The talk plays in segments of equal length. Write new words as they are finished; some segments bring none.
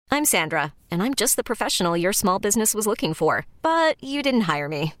I'm Sandra, and I'm just the professional your small business was looking for. But you didn't hire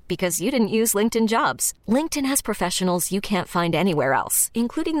me because you didn't use LinkedIn Jobs. LinkedIn has professionals you can't find anywhere else,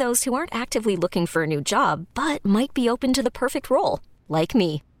 including those who aren't actively looking for a new job, but might be open to the perfect role, like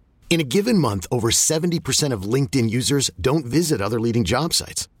me. In a given month, over 70% of LinkedIn users don't visit other leading job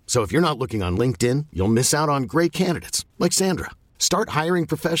sites. So if you're not looking on LinkedIn, you'll miss out on great candidates like Sandra. Start hiring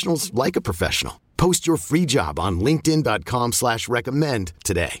professionals like a professional. Post your free job on linkedin.com/recommend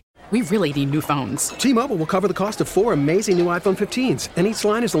today. We really need new phones. T-Mobile will cover the cost of 4 amazing new iPhone 15s, and each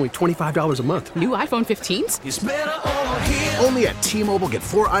line is only $25 a month. New iPhone 15s? It's better over here. Only at T-Mobile, get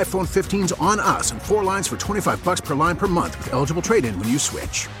 4 iPhone 15s on us and 4 lines for $25 per line per month with eligible trade-in when you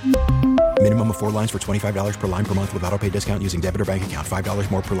switch. Minimum of 4 lines for $25 per line per month with autopay discount using debit or bank account.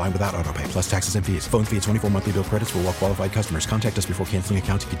 $5 more per line without autopay, plus taxes and fees. Phone fee at 24 monthly bill credits for well-qualified customers. Contact us before canceling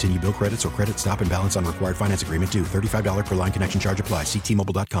account to continue bill credits or credit stop and balance on required finance agreement due. $35 per line connection charge applies. See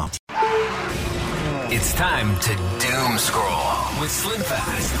T-Mobile.com. It's time to doom scroll with Slim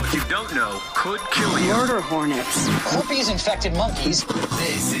Fast. What you don't know could kill you. Murder hornets. Herpes-infected monkeys.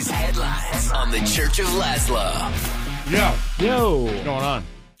 This is Headlines on the Church of Laszlo. Yo. What's going on?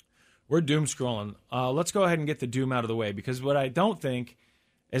 We're doom scrolling. Let's go ahead and get the doom out of the way, because what I don't think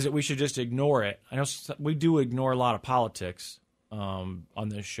is that we should just ignore it. I know we do ignore a lot of politics on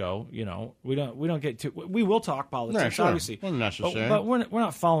this show. You know, we don't get to. We will talk politics, yeah, sure. Obviously, well, necessary. but we're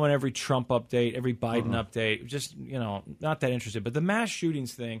not following every Trump update, every Biden update. Just not that interested. But the mass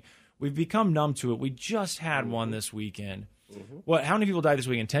shootings thing, we've become numb to it. We just had one this weekend. What? How many people died this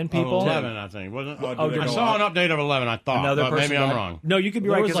weekend? 10 people? 11, I think. Wasn't it? I saw an update of 11, I thought. Another but maybe I'm died. wrong. No, you could be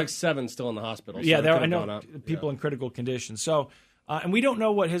there right. There was like 7 still in the hospital. So yeah, I know people in critical condition. So, and we don't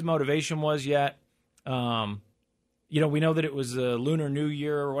know what his motivation was yet. We know that it was a Lunar New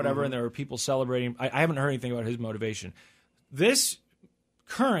Year or whatever, and there were people celebrating. I haven't heard anything about his motivation. This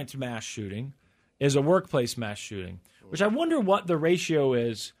current mass shooting is a workplace mass shooting, which I wonder what the ratio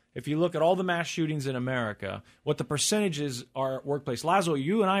is. If you look at all the mass shootings in America, what the percentages are at workplace. Laszlo,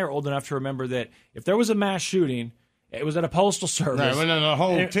 you and I are old enough to remember that if there was a mass shooting, it was at a postal service. Right, and then the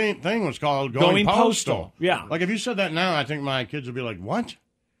whole thing was called going postal. Yeah. Like if you said that now, I think my kids would be like, what?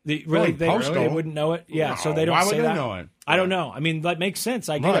 They wouldn't know it? Yeah, No. so they don't Why say would that. they know it? I don't know. I mean, that makes sense.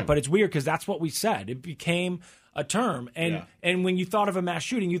 I get it, but it's weird because that's what we said. It became a term. And when you thought of a mass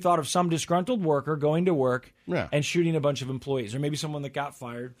shooting, you thought of some disgruntled worker going to work and shooting a bunch of employees, or maybe someone that got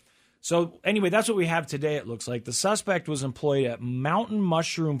fired. So anyway, that's what we have today, it looks like. The suspect was employed at Mountain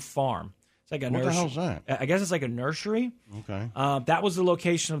Mushroom Farm. It's like a What the hell's that? I guess it's like a nursery. Okay. That was the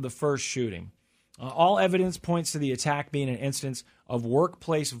location of the first shooting. All evidence points to the attack being an instance of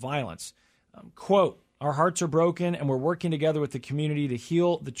workplace violence. Quote, "Our hearts are broken and we're working together with the community to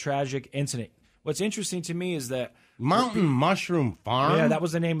heal the tragic incident." What's interesting to me is that Mountain Mushroom Farm? Yeah, that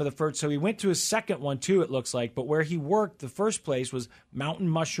was the name of the first. So he went to a second one, too, it looks like. But where he worked, the first place was Mountain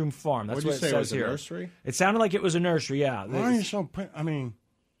Mushroom Farm. That's what it says here. Nursery? It sounded like it was a nursery, yeah. Why are you so...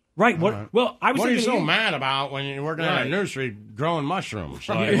 Right. Well, I was what are you thinking so mad about when you're working at a nursery growing mushrooms?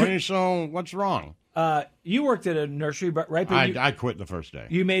 Like, what's wrong? You worked at a nursery, but right? But I quit the first day.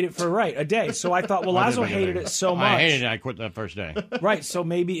 You made it for a day. So I thought, well, Laszlo hated it so much. I hated it. I quit that first day. Right. So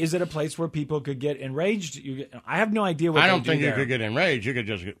maybe is it a place where people could get enraged? I have no idea what. I don't think you could get enraged. You could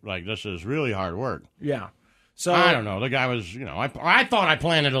just this is really hard work. Yeah. So I don't know. The guy was, I thought I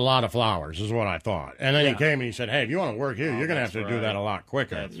planted a lot of flowers, is what I thought. And then he came and he said, "Hey, if you want to work here, you're going to have to do that a lot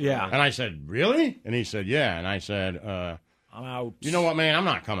quicker." Yeah. And I said, "Really?" And he said, "Yeah." And I said, "I'm out." You know what, man? I'm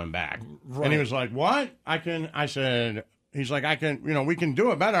not coming back. Right. And he was like, "What?" He's like, "I can, we can do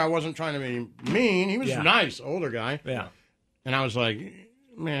it better." I wasn't trying to be mean. He was nice, older guy. Yeah. And I was like,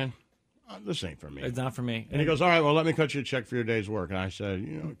 "Man, this ain't for me. It's not for me." And he goes, "All right, well, let me cut you a check for your day's work." And I said,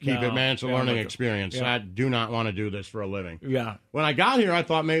 keep it, man. It's a learning experience. I do not want to do this for a living. Yeah. When I got here, I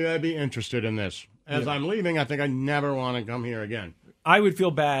thought maybe I'd be interested in this. As I'm leaving, I think I never want to come here again. I would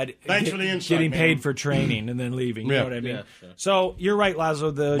feel bad Thanks for the insight, getting man. paid for training and then leaving. You know what I mean? Yeah, sure. So you're right,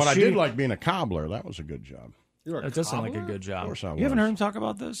 Laszlo. But I did like being a cobbler. That was a good job. It does sound like a good job. Of course I was. You haven't heard him talk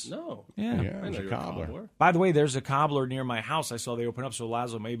about this? No. Yeah. I was a cobbler. By the way, there's a cobbler near my house. I saw they open up. So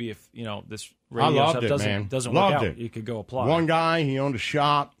Laszlo, maybe if this radio stuff doesn't work out, you could go apply. One guy, he owned a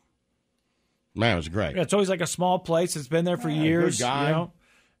shop. Man, it was great. Yeah, it's always like a small place. It's been there for years. Good guy.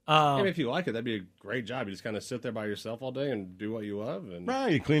 If you like it, that'd be a great job. You just kind of sit there by yourself all day and do what you love. And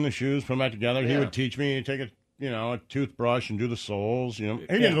right, you clean the shoes, put them back together. He would teach me. He'd take a toothbrush and do the soles. He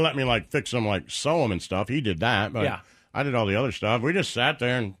didn't let me fix them, sew them and stuff. He did that, but I did all the other stuff. We just sat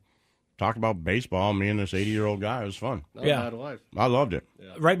there and talked about baseball. Me and this 80-year-old guy. It was fun. I loved it. Yeah.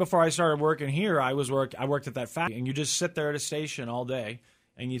 Right before I started working here, I worked at that factory, and you just sit there at a station all day.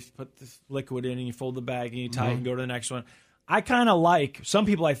 and you put the liquid in and you fold the bag and you tie it and go to the next one. I kind of like, some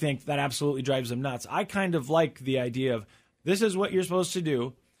people I think that absolutely drives them nuts. I kind of like the idea of this is what you're supposed to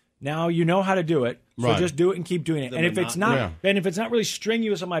do. Now you know how to do it, so just do it and keep doing it. And if it's not really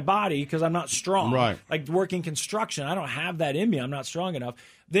strenuous on my body because I'm not strong, like working construction, I don't have that in me. I'm not strong enough.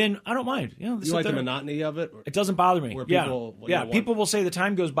 Then I don't mind. You like the monotony of it? It doesn't bother me. Where people, people will say the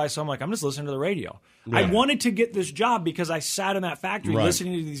time goes by, so I'm like, I'm just listening to the radio. Yeah. I wanted to get this job because I sat in that factory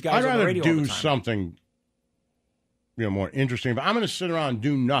listening to these guys on the radio all the time. I'd rather do something more interesting. But I'm going to sit around and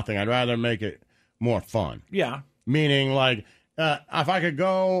do nothing. I'd rather make it more fun. Yeah. Meaning, like, if I could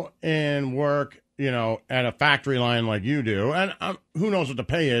go and work, at a factory line like you do, and who knows what the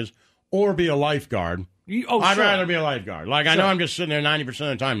pay is, or be a lifeguard. I'd rather be a lifeguard. Like, I know I'm just sitting there 90% of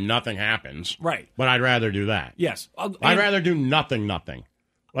the time, nothing happens. Right. But I'd rather do that. Yes. I'd rather do nothing.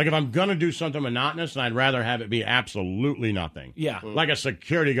 Like, if I'm going to do something monotonous, then I'd rather have it be absolutely nothing. Yeah. Like a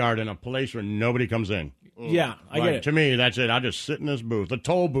security guard in a place where nobody comes in. Yeah, I get it. To me, that's it. I'll just sit in this booth. A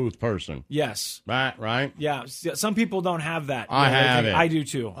toll booth person. Yes. Right? Yeah. Some people don't have that. I have it. I do,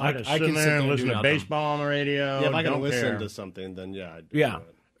 too. I can sit there and listen to baseball on the radio. Yeah, if I can listen to something, then I'd do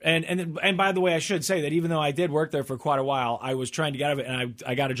it. And by the way, I should say that even though I did work there for quite a while, I was trying to get out of it, and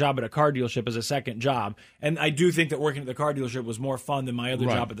I got a job at a car dealership as a second job. And I do think that working at the car dealership was more fun than my other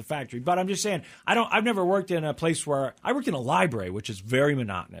job at the factory. But I'm just saying, I've never worked in a place where I worked in a library, which is very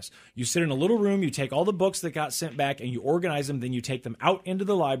monotonous. You sit in a little room, you take all the books that got sent back, and you organize them. Then you take them out into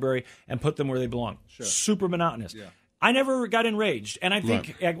the library and put them where they belong. Sure. Super monotonous. Yeah. I never got enraged, and I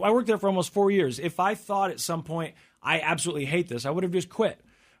think I worked there for almost 4 years. If I thought at some point I absolutely hate this, I would have just quit.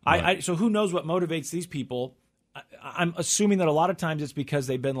 So who knows what motivates these people? I'm assuming that a lot of times it's because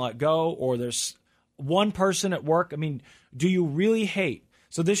they've been let go or there's one person at work. I mean, do you really hate?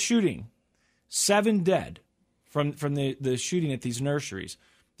 So this shooting, 7 dead from the shooting at these nurseries.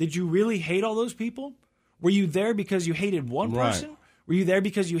 Did you really hate all those people? Were you there because you hated one person? Right. Were you there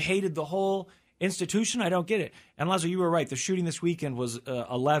because you hated the whole institution? I don't get it. And Lazo, you were right. The shooting this weekend was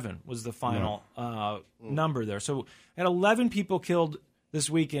 11 was the final number there. So at 11 people killed this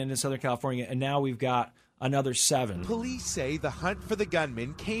weekend in Southern California, and now we've got another 7. Police say the hunt for the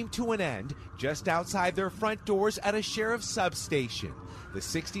gunman came to an end just outside their front doors at a sheriff's substation. The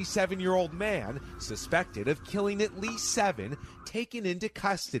 67-year-old man, suspected of killing at least 7, taken into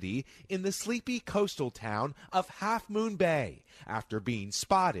custody in the sleepy coastal town of Half Moon Bay after being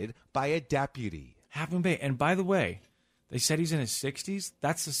spotted by a deputy. Half Moon Bay, and by the way, they said he's in his 60s.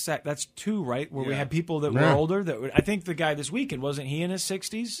 That's 2, right? Where we had people that were older. I think the guy this weekend, wasn't he in his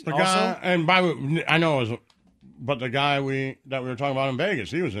 60s? The guy, and I know it was, but the guy that we were talking about in Vegas,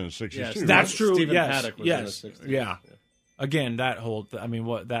 he was in his 60s too. That's true. Stephen yes. Paddock was in his 60s. Yeah. Again, that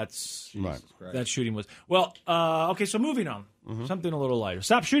shooting was. Well, okay, so moving on. Something a little lighter.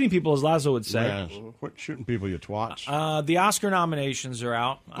 Stop shooting people, as Lazo would say. Yeah, quit shooting people, you twats. The Oscar nominations are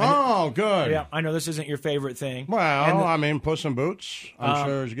out. Good. Yeah, I know this isn't your favorite thing. Well, Puss in Boots, I'm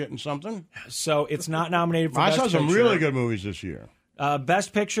sure is getting something. So it's not nominated for Best Picture. I saw some really good movies this year.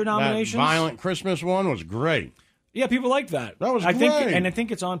 Best Picture nominations? That Violent Christmas one was great. Yeah, people like that. That was great. And I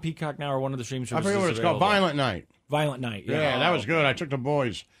think it's on Peacock now or one of the stream services. I forget what it's called. Violent Night. Violent Night. Yeah, that was good. I took the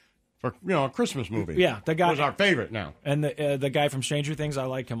boys for a Christmas movie. Yeah, the guy was our favorite now. And the guy from Stranger Things, I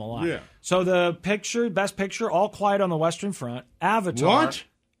like him a lot. Yeah. So the Best Picture, All Quiet on the Western Front, Avatar. What?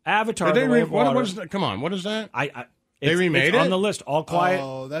 Avatar. Did they what is that? Come on, what is that? They remade it on the list. All Quiet.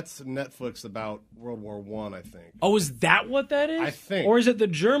 Oh, that's Netflix about World War I think. Oh, is that what that is? I think. Or is it the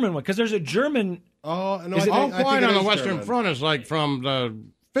German one? Because there's a German. Oh no, All Quiet on the Western Front is like from the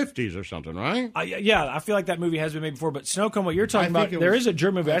 50s or something, right? Yeah, I feel like that movie has been made before. But Snowcomb, what you're talking about, there is a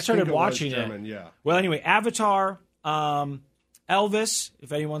German movie. I started watching it. Yeah. Well, anyway, Avatar, Elvis,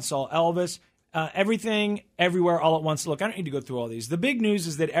 if anyone saw Elvis, Everything, Everywhere, All at Once. Look, I don't need to go through all these. The big news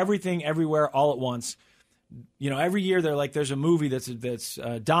is that Everything, Everywhere, All at Once, every year there's a movie that's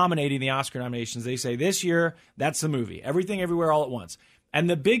dominating the Oscar nominations. They say this year, that's the movie. Everything, Everywhere, All at Once. And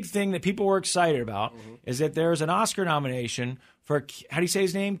the big thing that people were excited about is that there's an Oscar nomination for, how do you say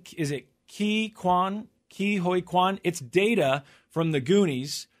his name? Is it Ke Huy Quan? It's Data from the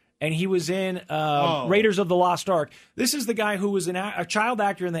Goonies, and he was in Raiders of the Lost Ark. This is the guy who was a child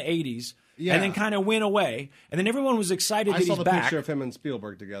actor in the 80s. Yeah. And then kind of went away. And then everyone was excited that he's back. I saw the picture of him and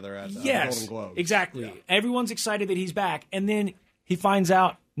Spielberg together at the Golden Globes. Exactly. Yeah. Everyone's excited that he's back. And then he finds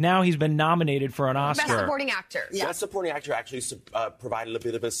out now he's been nominated for an Oscar. Best Supporting Actor. Yeah. Best Supporting Actor actually provided a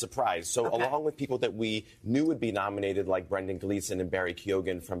bit of a surprise. So along with people that we knew would be nominated, like Brendan Gleeson and Barry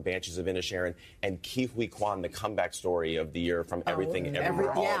Keoghan from Banshees of Inisherin, and Ke Huy Quan, the comeback story of the year from Everything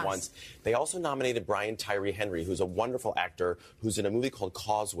Everywhere All at Once, they also nominated Brian Tyree Henry, who's a wonderful actor who's in a movie called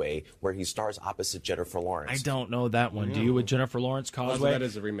Causeway, where he stars opposite Jennifer Lawrence. I don't know that one. Do you with Jennifer Lawrence, Causeway? That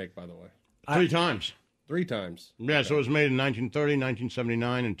is a remake, by the way. 3 times. 3 times. Yeah, so it was made in 1930,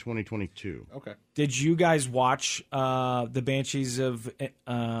 1979, and 2022. Okay. Did you guys watch the Banshees of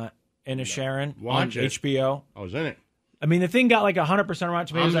Inisherin on HBO? I was in it. I mean, the thing got like 100% Rotten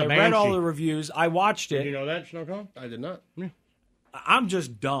Tomatoes. I read all the reviews. I watched it. Did you know that, Snowcone? I did not. Yeah. I'm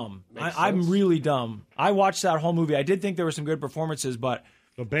just dumb. I'm really dumb. I watched that whole movie. I did think there were some good performances, but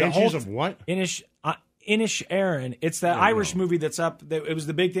the Banshees of what? Inisherin. It's that Irish movie that's up. It was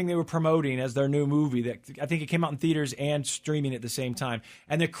the big thing they were promoting as their new movie. That I think it came out in theaters and streaming at the same time.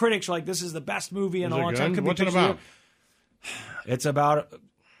 And the critics are like, "This is the best movie in a long time." What's it about? It's about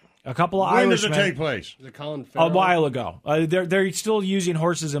a couple of When Irishmen. does it take place? Is it Colin Farrell? A while ago. They're still using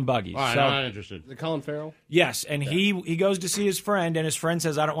horses and buggies. All right, so, I'm not interested. Is it Colin Farrell? Yes, and he goes to see his friend, and his friend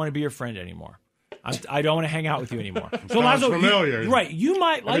says, "I don't want to be your friend anymore. I don't want to hang out with you anymore." So Sounds Lazo, familiar. You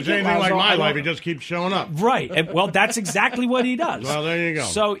might like if it's anything it, like Lazo. my life, it just keeps showing up. Right. And, well, that's exactly what he does. Well, there you go.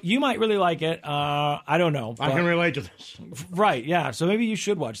 So you might really like it. I don't know. I can relate to this. Right, yeah. So maybe you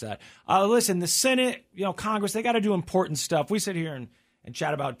should watch that. Listen, the Senate, Congress, they got to do important stuff. We sit here and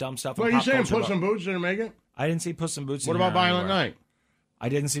chat about dumb stuff. Well, you saying Puss in Boots didn't make it? I didn't see Puss in Boots. What about Violent Night? I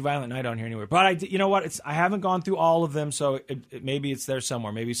didn't see Violent Night on here anywhere. But you know what? I haven't gone through all of them, so maybe it's there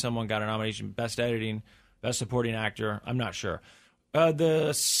somewhere. Maybe someone got a nomination. Best Editing, Best Supporting Actor. I'm not sure.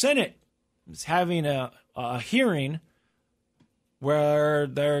 The Senate is having a hearing where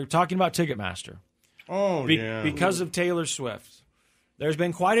they're talking about Ticketmaster. Oh, yeah. Because of Taylor Swift. There's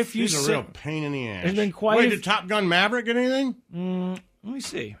been quite a few. She's a real pain in the ass. There's been quite. Wait, did Top Gun Maverick get anything? Let me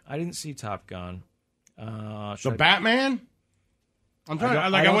see. I didn't see Top Gun. Batman? I'm trying.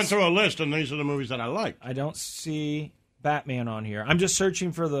 I went through a list, and these are the movies that I like. I don't see Batman on here. I'm just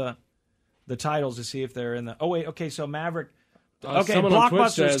searching for the titles to see if they're in the. Oh wait, okay. So Maverick. Okay, someone on Twitch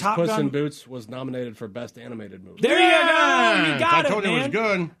Blockbuster's says Top Puss Gun. in Boots was nominated for Best Animated Movie. There you go. You got I told you it was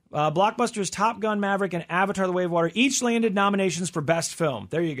good. Blockbuster's Top Gun, Maverick, and Avatar: The Way of Water each landed nominations for Best Film.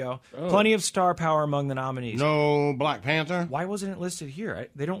 There you go. Oh. Plenty of star power among the nominees. No Black Panther? Why wasn't it listed here?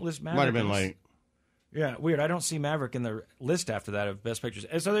 They don't list Maverick. Might have been late. Yeah, weird. I don't see Maverick in the list after that of Best Pictures.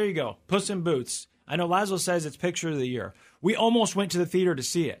 And so there you go. Puss in Boots. I know Laszlo says it's Picture of the Year. We almost went to the theater to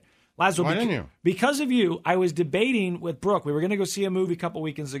see it. Laszlo, why didn't you? Because of you, I was debating with Brooke. We were going to go see a movie a couple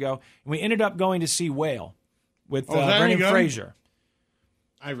weekends ago, and we ended up going to see Whale with Brendan Fraser.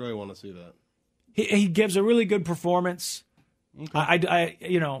 I really want to see that. He gives a really good performance. Okay.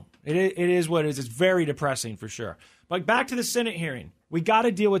 It is what it is. It's very depressing for sure. But back to the Senate hearing. We got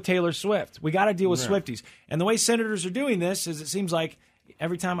to deal with Taylor Swift. We got to deal with Swifties. And the way senators are doing this is it seems like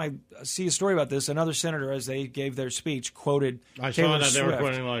every time I see a story about this, another senator, as they gave their speech, quoted I Taylor saw that Swift. they were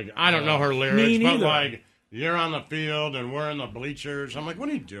quoting, I don't know her lyrics, Me but neither. you're on the field and we're in the bleachers. I'm like, what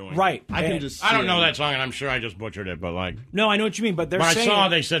are you doing? Right. I don't know that song, and I'm sure I just butchered it, but No, I know what you mean, but they're saying... I saw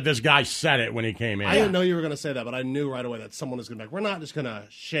they said this guy said it when he came in. I didn't know you were going to say that, but I knew right away that someone was going to be like, we're not just going to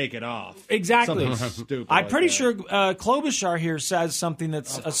shake it off. Exactly. Something stupid. I'm pretty that. sure Klobuchar here says something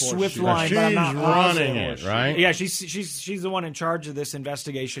that's a Swift line, she's but I'm not running positive. it, right? Yeah, she's the one in charge of this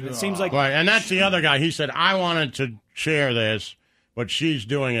investigation. It seems like... Right, and that's the other guy. He said, I wanted to share this, but she's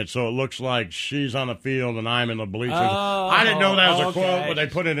doing it, so it looks like she's on the field and I'm in the bleachers. I didn't know that was a quote, but they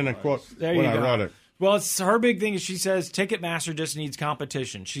put it in a quote there when you I go. wrote it. Well, it's her big thing is she says Ticketmaster just needs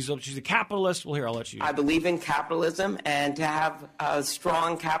competition. She's a capitalist. Well, here, I'll let you. I believe in capitalism, and to have a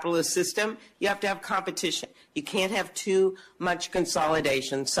strong capitalist system, you have to have competition. You can't have too much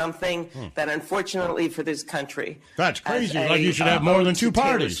consolidation, something that unfortunately for this country... That's crazy. Like you should have more than two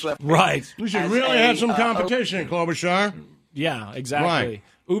parties. Right. You should really have some competition, Klobuchar. Yeah, exactly. Right.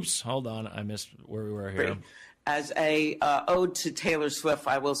 Oops, hold on. I missed where we were here. As a ode to Taylor Swift,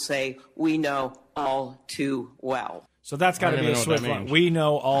 I will say we know all too well. So that's got to be a Swift line. We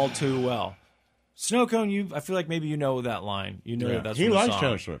know all too well. Snowcone, I feel like maybe you know that line. You know that's he from the likes song.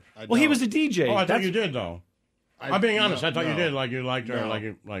 Taylor Swift. Well, he was a DJ. Oh, I thought you did though. I'm being honest. I thought you did. Like you liked her.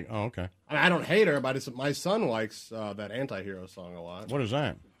 No. Oh, okay. I don't hate her, but my son likes that Anti-Hero song a lot. What is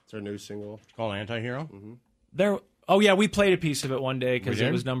that? It's her new single. It's called Anti-Hero? Mm-hmm. Oh, yeah, we played a piece of it one day because We it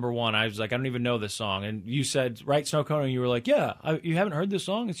did? was number one. I was like, I don't even know this song. And you said, right, Snowcone? And you were like, yeah, you haven't heard this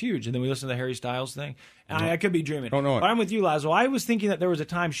song? It's huge. And then we listened to the Harry Styles thing. And I could be dreaming. Don't know it. But I'm with you, Lazo. I was thinking that there was a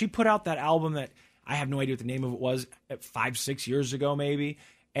time she put out that album that I have no idea what the name of it was 5-6 years ago, maybe.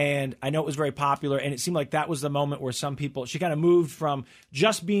 And I know it was very popular, and it seemed like that was the moment where some people, she kind of moved from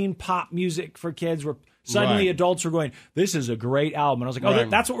just being pop music for kids, where suddenly adults were going, this is a great album. And I was like,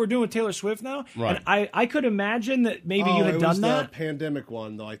 that's what we're doing with Taylor Swift now? Right. And I could imagine that maybe you had done that. The pandemic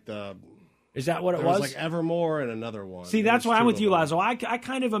one, like the... Is that what it was? was? Like Evermore and another one. See, that's why I'm with you, Lazo. I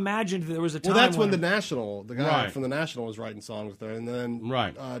kind of imagined that there was a time. Well, that's when the guy from the National was writing songs with her, and then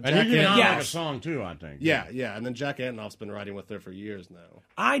and he did a song too, I think. Yeah, and then Jack Antonoff's been writing with her for years now.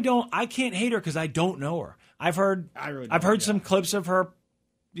 I can't hate her because I don't know her. I've heard some clips of her,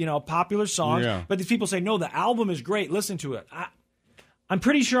 popular songs. Yeah. But these people say, no, the album is great. Listen to it. I'm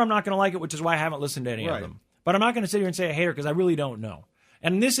pretty sure I'm not going to like it, which is why I haven't listened to any of them. But I'm not going to sit here and say I hate her because I really don't know.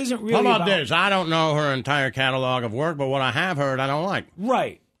 And this isn't really How about this? I don't know her entire catalog of work, but what I have heard, I don't like.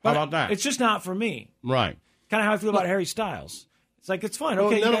 Right. How about that? It's just not for me. Right. Kind of how I feel about Harry Styles. It's like, it's fine.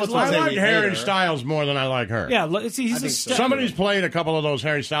 Okay, I like Harry Styles more than I like her. Yeah, he's a step. Somebody's played a couple of those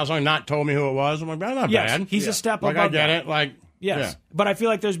Harry Styles songs and not told me who it was. I'm like, that's not bad. He's a step above I get that. it. Like, yes. But I feel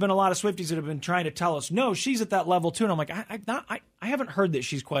like there's been a lot of Swifties that have been trying to tell us, no, she's at that level too. And I'm like, I haven't heard that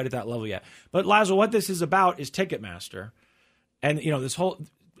she's quite at that level yet. But Lazo, what this is about is Ticketmaster. And, this whole...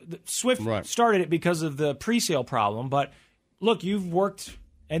 Swift started it because of the pre-sale problem, but look, you've worked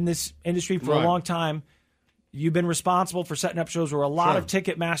in this industry for a long time. You've been responsible for setting up shows where a lot of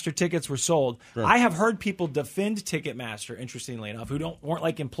Ticketmaster tickets were sold. Sure. I have heard people defend Ticketmaster, interestingly enough, who weren't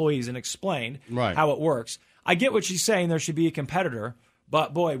like employees and explain how it works. I get what she's saying. There should be a competitor,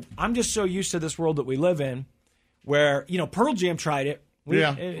 but boy, I'm just so used to this world that we live in where, Pearl Jam tried it.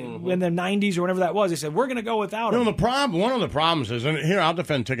 In the 90s or whenever that was, they said, we're going to go without them. One of the problems is, and here I'll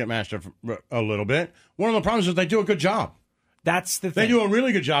defend Ticketmaster a little bit, one of the problems is they do a good job. That's the thing. They do a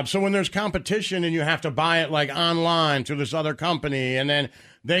really good job. So when there's competition and you have to buy it like online through this other company and then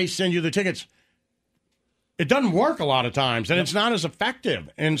they send you the tickets, it doesn't work a lot of times, and it's not as effective.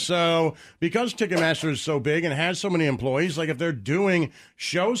 And so because Ticketmaster is so big and has so many employees, like if they're doing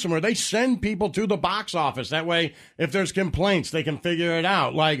shows somewhere, they send people to the box office. That way, if there's complaints, they can figure it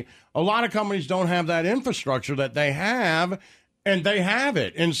out. Like a lot of companies don't have that infrastructure that they have, and they have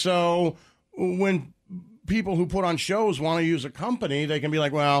it. And so when people who put on shows want to use a company, they can be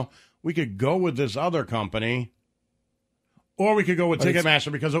like, well, we could go with this other company. Or we could go with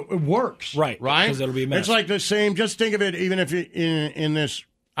Ticketmaster because it works. Right? Because it'll be a mess. It's like the same, just think of it even if you in this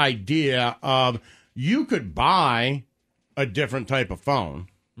idea of you could buy a different type of phone,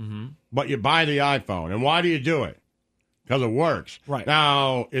 but you buy the iPhone. And why do you do it? Because it works. Right.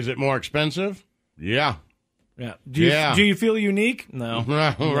 Now, is it more expensive? Yeah. Yeah. Do you feel unique? No.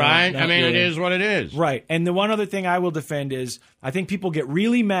 Right? I mean, it is what it is. Right. And the one other thing I will defend is I think people get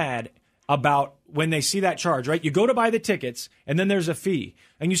really mad about when they see that charge, right? You go to buy the tickets, and then there's a fee.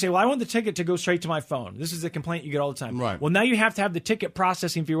 And you say, well, I want the ticket to go straight to my phone. This is the complaint you get all the time. Right. Well, now you have to have the ticket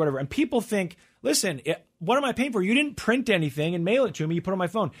processing fee or whatever. And people think, listen, what am I paying for? You didn't print anything and mail it to me. You put it on my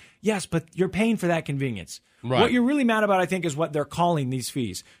phone. Yes, but you're paying for that convenience. Right. What you're really mad about, I think, is what they're calling these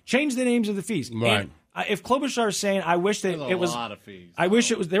fees. Change the names of the fees. Right. And if Klobuchar is saying, I wish that it was... a lot of fees. I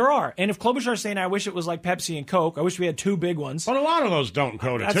wish it was... There are. And if Klobuchar is saying, I wish it was like Pepsi and Coke, I wish we had two big ones. But a lot of those don't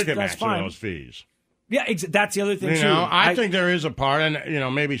go to Ticketmaster, those fees. Yeah, that's the other thing, too. I think there is a part,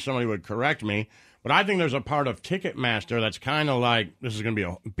 and, maybe somebody would correct me, but I think there's a part of Ticketmaster that's kind of like, this is going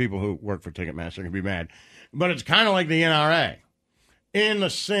to be people who work for Ticketmaster are going to be mad, but it's kind of like the NRA in the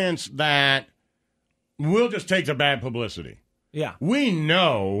sense that we'll just take the bad publicity. Yeah. We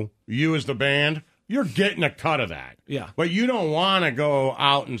know you as the band, you're getting a cut of that. Yeah. But you don't want to go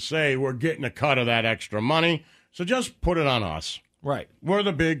out and say we're getting a cut of that extra money, so just put it on us. Right. We're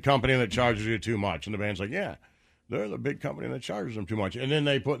the big company that charges you too much. And the band's like, yeah, they're the big company that charges them too much. And then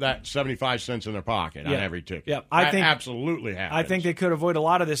they put that 75 cents in their pocket on every ticket. Yeah, I think absolutely happens. I think they could avoid a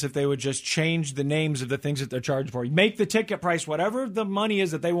lot of this if they would just change the names of the things that they're charged for. Make the ticket price whatever the money is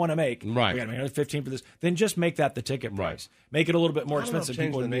that they want to make. Right. We got to make another 15 for this. Then just make that the ticket price. Make it a little bit more expensive.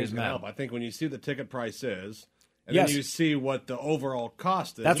 People would be as mad. I think when you see the ticket price is... And then you see what the overall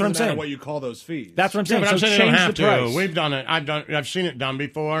cost is. That's what I'm saying. What you call those fees. That's what I'm saying. Yeah, but so I'm saying change they don't have the to. price. We've done it. I've seen it done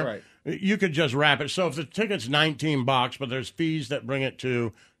before. Right. You could just wrap it. So if the ticket's $19, but there's fees that bring it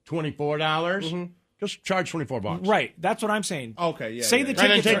to $24, just charge $24. Right. That's what I'm saying. Okay. Yeah. Say the tickets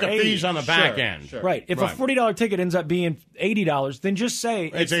and then take the $80. fees on the back end. Sure. Right. If a $40 ticket ends up being $80, then just say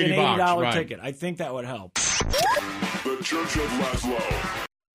it's an $80 ticket. I think that would help. The Church of Laszlo.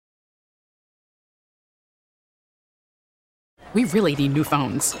 We really need new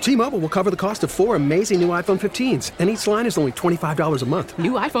phones. T-Mobile will cover the cost of 4 amazing new iPhone 15s, and each line is only $25 a month.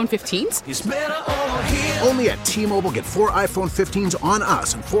 New iPhone 15s? It's better over here. Only at T-Mobile, get 4 iPhone 15s on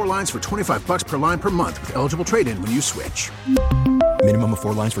us and 4 lines for $25 per line per month with eligible trade-in when you switch. Minimum of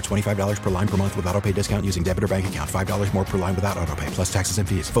 4 lines for $25 per line per month with auto pay discount using debit or bank account. $5 more per line without auto pay, plus taxes and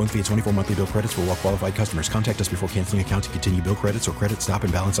fees. Phone fee at 24 monthly bill credits for well-qualified customers. Contact us before canceling account to continue bill credits or credit stop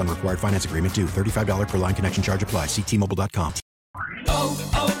and balance on required finance agreement due. $35 per line connection charge applies. See T-Mobile.com.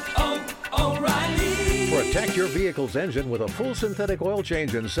 Protect your vehicle's engine with a full synthetic oil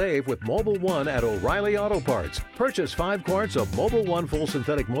change and save with Mobil 1 at O'Reilly Auto Parts. Purchase 5 quarts of Mobil 1 full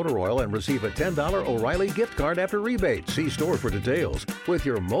synthetic motor oil and receive a $10 O'Reilly gift card after rebate. See store for details. With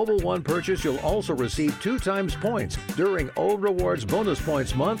your Mobil 1 purchase, you'll also receive 2 times points during O Rewards Bonus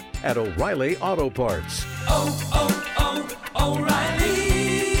Points Month at O'Reilly Auto Parts. O'Reilly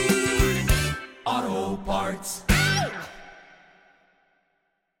Auto Parts.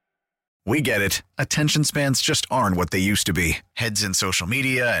 We get it. Attention spans just aren't what they used to be. Heads in social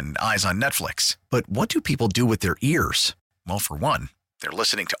media and eyes on Netflix. But what do people do with their ears? Well, for one, they're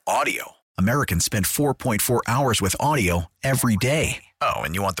listening to audio. Americans spend 4.4 hours with audio every day. Oh,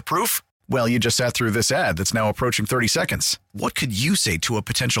 and you want the proof? Well, you just sat through this ad that's now approaching 30 seconds. What could you say to a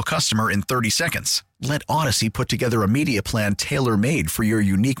potential customer in 30 seconds? Let Odyssey put together a media plan tailor-made for your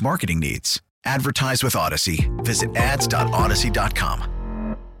unique marketing needs. Advertise with Odyssey. Visit ads.odyssey.com.